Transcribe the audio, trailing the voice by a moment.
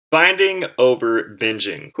Binding over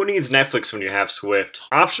binging. Who needs Netflix when you have Swift?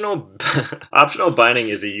 Optional binding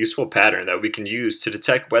is a useful pattern that we can use to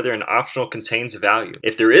detect whether an optional contains a value.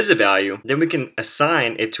 If there is a value, then we can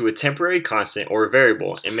assign it to a temporary constant or a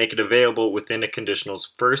variable and make it available within a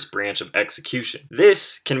conditional's first branch of execution.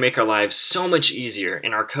 This can make our lives so much easier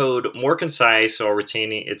and our code more concise while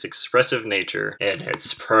retaining its expressive nature, and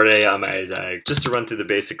it's pretty amazing. Just to run through the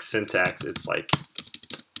basic syntax, it's like,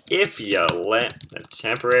 if you let a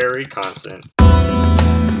temporary constant,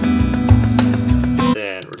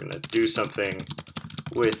 then we're going to do something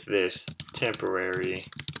with this temporary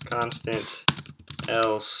constant,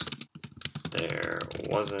 else there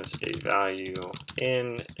wasn't a value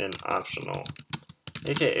in an optional,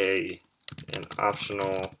 aka an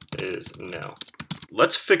optional is nil.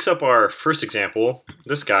 Let's fix up our first example,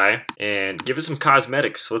 this guy, and give it some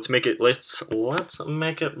cosmetics. Let's make it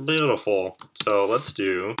beautiful. So let's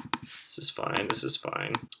do, this is fine.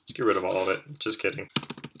 Let's get rid of all of it. Just kidding.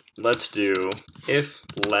 Let's do if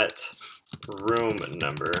let room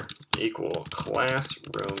number equal class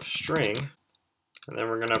room string, and then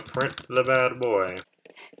we're gonna print the bad boy.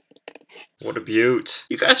 What a beaut.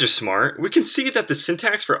 You guys are smart. We can see that the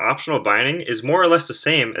syntax for optional binding is more or less the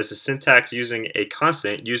same as the syntax using a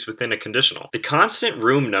constant used within a conditional. The constant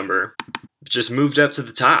room number just moved up to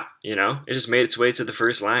the top, you know? It just made its way to the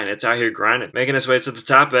first line. It's out here grinding, making its way to the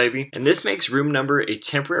top, baby. And this makes room number a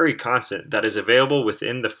temporary constant that is available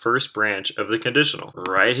within the first branch of the conditional,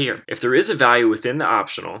 right here. If there is a value within the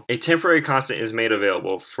optional, a temporary constant is made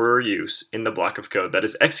available for use in the block of code that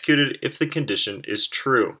is executed if the condition is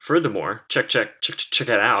true. Furthermore, check it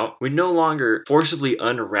out, we no longer forcibly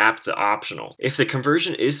unwrap the optional. If the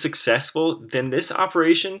conversion is successful, then this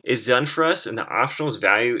operation is done for us and the optional's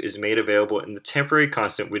value is made available in the temporary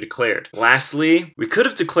constant we declared. Lastly, we could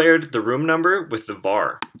have declared the room number with the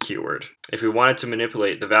var keyword if we wanted to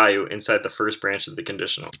manipulate the value inside the first branch of the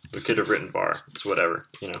conditional. We could have written var. It's whatever,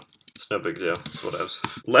 you know. It's no big deal. It's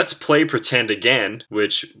whatevs. Let's play pretend again,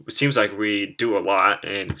 which seems like we do a lot,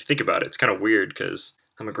 and if you think about it, it's kind of weird because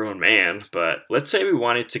I'm a grown man, but let's say we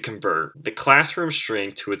wanted to convert the classroom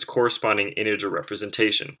string to its corresponding integer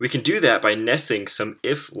representation. We can do that by nesting some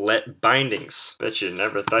if-let bindings. Bet you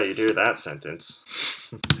never thought you'd hear that sentence.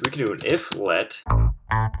 We can do an if-let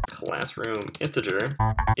classroom integer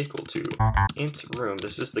equal to int room.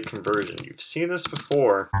 This is the conversion. You've seen this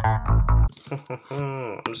before.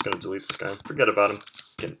 I'm just going to delete this guy. Forget about him.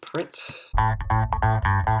 Can print.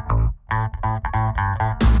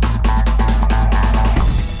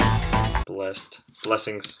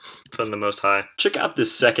 Blessings from the Most High. Check out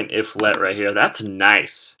this second if-let right here. That's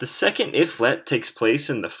nice. The second if-let takes place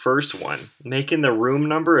in the first one, making the room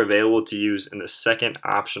number available to use in the second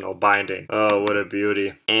optional binding. Oh, what a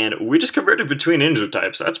beauty. And we just converted between integer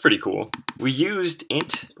types. That's pretty cool. We used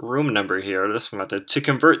int room number here, this method, to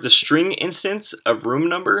convert the string instance of room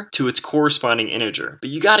number to its corresponding integer.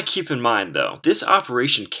 But you gotta keep in mind though, this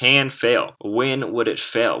operation can fail. When would it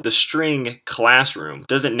fail? The string classroom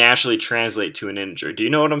doesn't naturally translate to an integer. Do you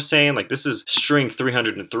know what I'm saying? Like, this is string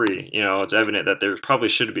 303. You know, it's evident that there probably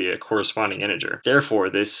should be a corresponding integer. Therefore,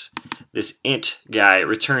 this int guy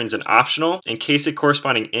returns an optional in case a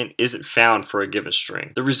corresponding int isn't found for a given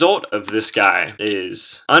string. The result of this guy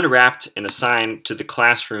is unwrapped and assigned to the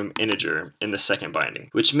classroom integer in the second binding,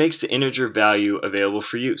 which makes the integer value available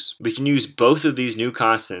for use. We can use both of these new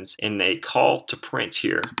constants in a call to print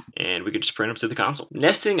here, and we can just print them to the console.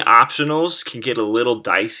 Nesting optionals can get a little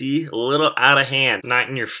dicey, a little out of hand, not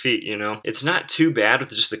in your feet, you know. It's not too bad with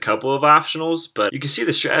just a couple of optionals, but you can see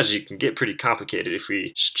the strategy can get pretty complicated if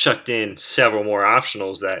we chucked in several more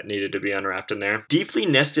optionals that needed to be unwrapped in there. Deeply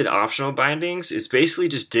nested optional bindings is basically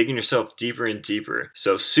just digging yourself deeper and deeper.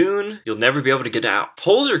 So soon, you'll never be able to get out.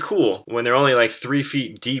 Holes are cool when they're only like 3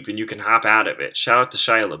 feet deep and you can hop out of it. Shout out to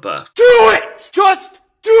Shia LaBeouf. Do it! Just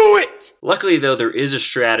do it! Luckily though, there is a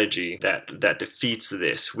strategy that defeats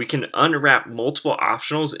this. We can unwrap multiple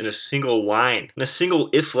optionals in a single line, in a single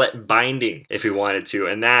if-let binding if we wanted to,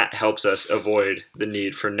 and that helps us avoid the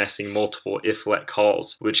need for nesting multiple if-let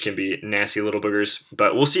calls, which can be nasty little boogers.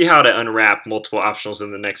 But we'll see how to unwrap multiple optionals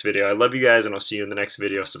in the next video. I love you guys, and I'll see you in the next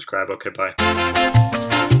video. Subscribe. Okay, bye.